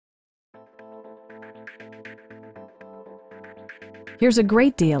Here's a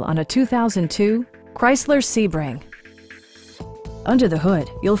great deal on a 2002 Chrysler Sebring. Under the hood,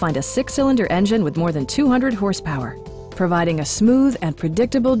 you'll find a 6-cylinder engine with more than 200 horsepower, providing a smooth and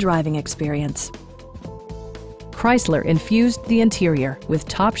predictable driving experience. Chrysler infused the interior with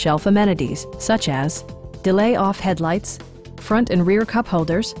top-shelf amenities such as delay-off headlights, front and rear cup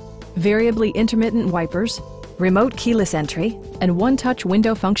holders, variably intermittent wipers, remote keyless entry, and one-touch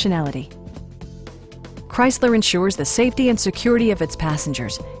window functionality. Chrysler ensures the safety and security of its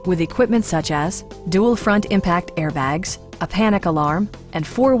passengers with equipment such as dual front impact airbags, a panic alarm, and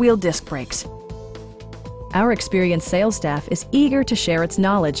 4-wheel disc brakes. Our experienced sales staff is eager to share its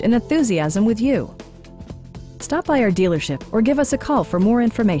knowledge and enthusiasm with you. Stop by our dealership or give us a call for more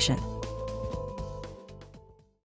information.